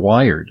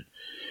hardwired.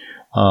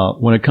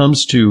 When it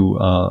comes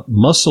to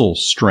muscle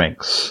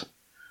strength,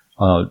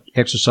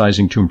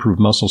 exercising to improve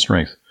muscle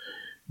strength,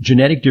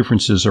 genetic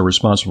differences are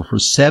responsible for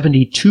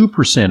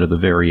 72% of the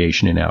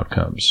variation in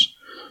outcomes.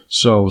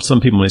 So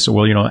some people may say,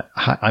 well,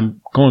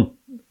 I'm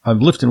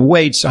lifting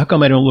weights. How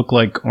come I don't look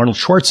like Arnold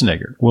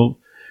Schwarzenegger? Well,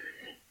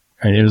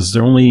 there's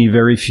only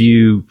very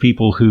few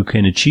people who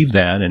can achieve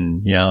that.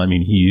 And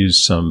he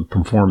used some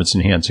performance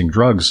enhancing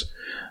drugs.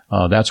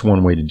 That's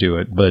one way to do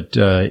it. But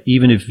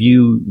even if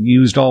you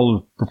used all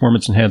the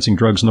performance enhancing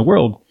drugs in the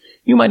world,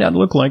 you might not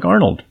look like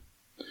Arnold.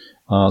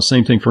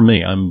 Same thing for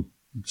me. I'm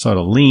sort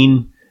of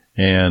lean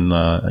and,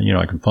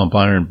 I can pump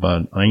iron,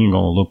 but I ain't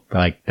going to look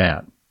like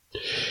that.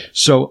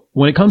 So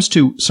when it comes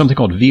to something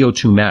called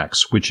VO2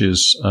 max, which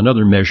is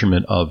another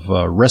measurement of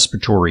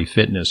respiratory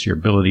fitness, your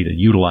ability to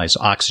utilize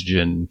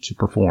oxygen to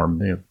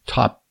perform,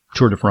 top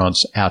Tour de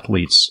France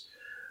athletes,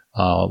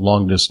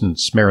 long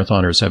distance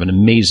marathoners have an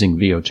amazing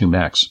VO2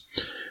 max.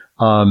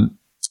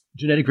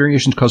 Genetic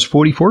variations cause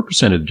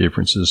 44% of the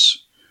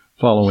differences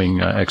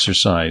following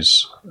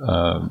exercise.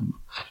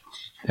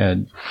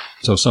 And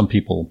so some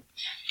people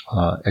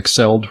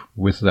excelled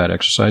with that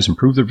exercise,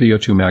 improved their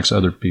VO2 max.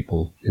 Other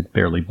people, it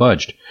barely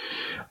budged.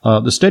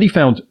 The study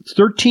found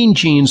 13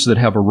 genes that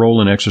have a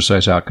role in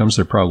exercise outcomes.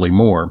 There are probably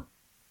more.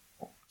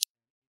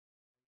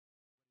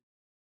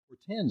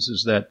 Portends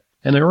is that,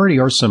 and there already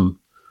are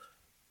some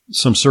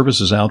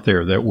services out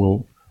there that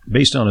will,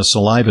 based on a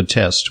saliva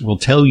test, will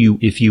tell you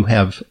if you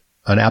have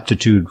an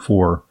aptitude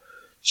for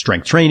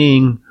strength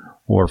training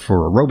or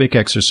for aerobic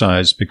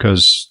exercise,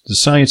 because the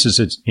science is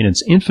in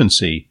its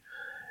infancy.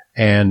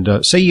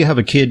 And say you have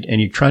a kid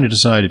and you're trying to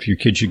decide if your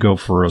kid should go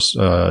for a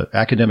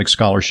academic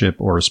scholarship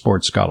or a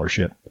sports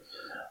scholarship.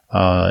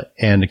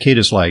 And the kid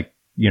is 8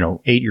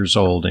 years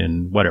old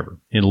in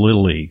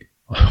Little League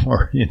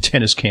or in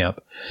tennis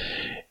camp.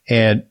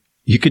 And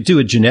you could do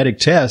a genetic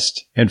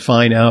test and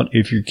find out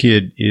if your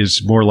kid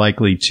is more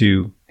likely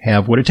to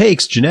have what it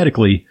takes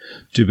genetically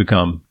to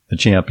become a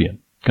champion.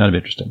 Kind of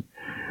interesting.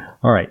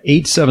 All right.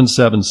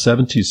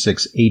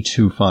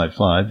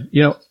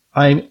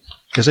 877-726-8255.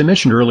 As I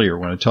mentioned earlier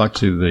when I talked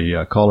to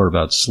the caller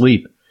about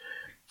sleep,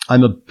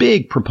 I'm a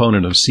big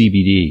proponent of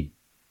CBD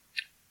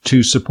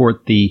to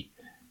support the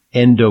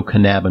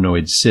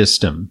endocannabinoid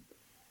system.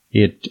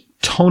 It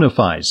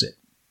tonifies it.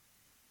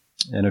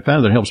 And I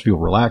found that it helps people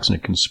relax and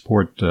it can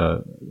support,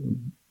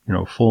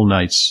 full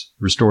night's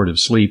restorative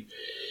sleep.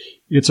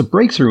 It's a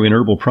breakthrough in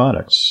herbal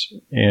products.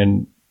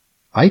 And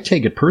I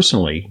take it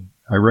personally.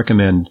 I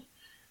recommend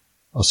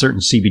a certain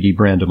CBD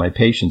brand to my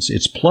patients.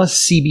 It's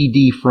Plus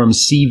CBD from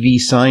CV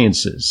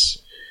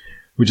Sciences,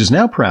 which is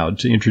now proud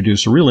to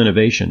introduce a real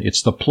innovation.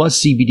 It's the Plus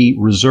CBD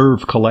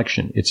Reserve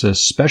Collection. It's a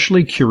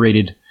specially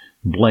curated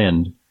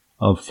blend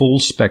of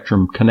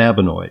full-spectrum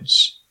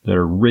cannabinoids that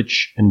are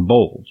rich and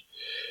bold.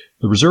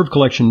 The Reserve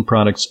Collection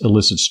products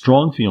elicit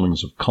strong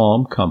feelings of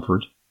calm,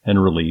 comfort,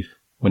 and relief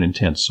when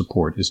intense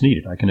support is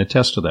needed. I can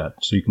attest to that.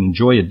 So you can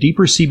enjoy a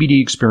deeper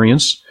CBD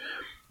experience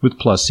with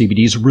Plus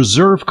CBD's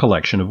Reserve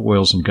Collection of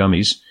oils and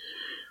gummies.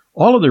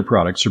 All of their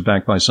products are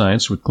backed by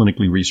science with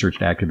clinically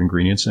researched active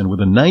ingredients, and with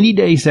a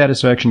 90-day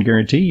satisfaction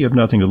guarantee, you have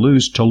nothing to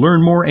lose. To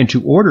learn more and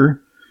to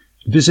order,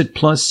 visit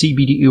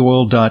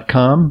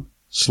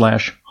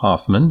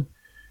pluscbdoil.com/Hoffman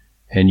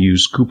and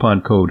use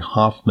coupon code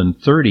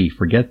Hoffman30.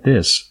 Forget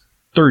this,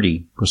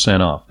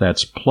 30% off.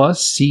 That's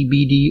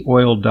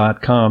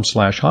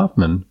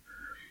pluscbdoil.com/Hoffman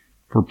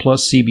for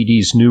Plus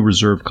CBD's new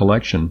Reserve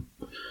Collection.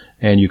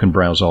 And you can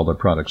browse all the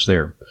products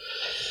there.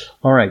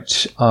 All right.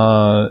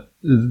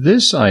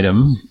 This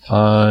item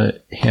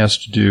has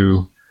to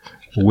do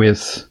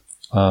with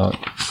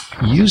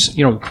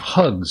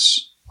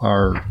hugs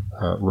are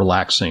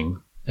relaxing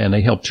and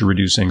they help to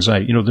reduce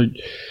anxiety.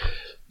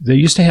 They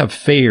used to have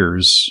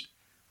fairs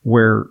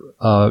where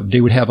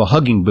they would have a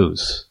hugging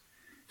booth,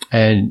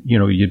 and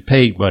you'd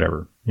pay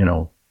whatever,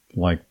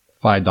 like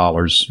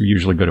 $5. We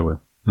usually go to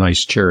a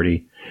nice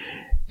charity,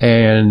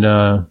 and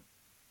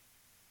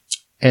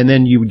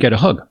then you would get a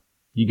hug.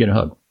 You get a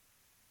hug.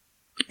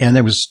 And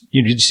there was,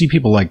 you'd see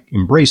people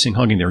embracing,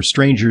 hugging. They were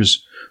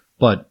strangers,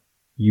 but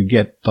you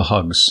get the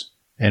hugs.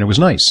 And it was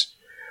nice.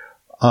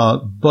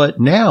 But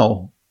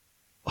now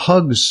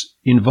hugs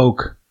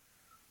invoke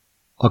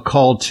a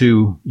call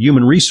to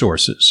human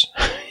resources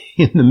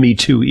in the Me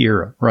Too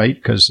era, right?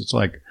 Because it's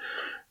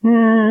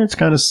it's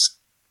kind of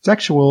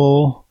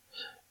sexual.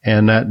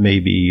 And that may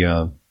be,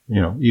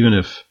 even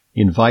if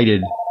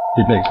invited,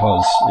 it may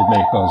cause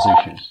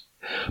issues.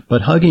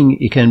 But hugging,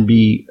 it can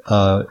be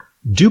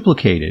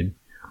duplicated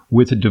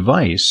with a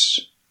device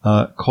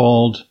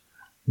called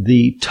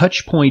the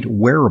Touchpoint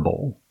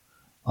Wearable,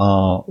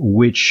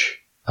 which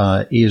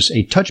is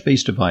a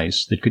touch-based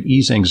device that could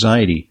ease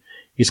anxiety.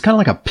 It's kind of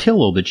like a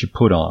pillow that you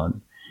put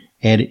on,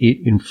 and it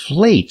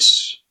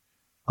inflates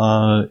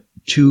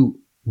to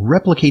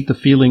replicate the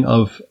feeling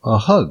of a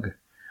hug.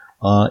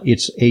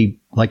 It's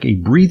like a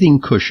breathing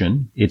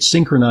cushion. It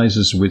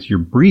synchronizes with your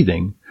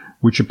breathing,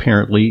 which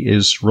apparently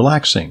is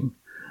relaxing.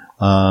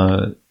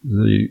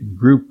 The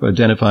group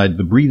identified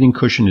the breathing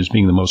cushion as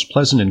being the most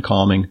pleasant and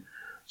calming,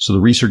 so the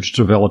research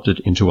developed it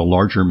into a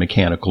larger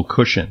mechanical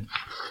cushion.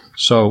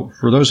 So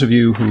for those of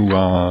you who,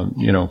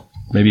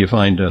 maybe you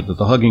find that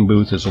the hugging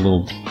booth is a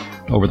little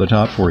over the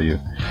top for you,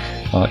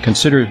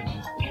 consider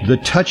the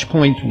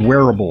TouchPoint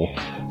wearable,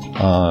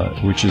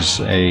 which is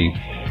a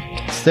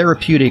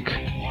therapeutic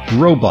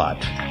robot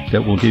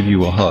that will give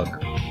you a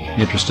hug.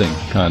 Interesting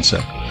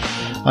concept.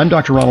 I'm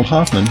Dr. Ronald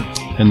Hoffman,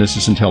 and this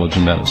is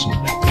Intelligent Medicine.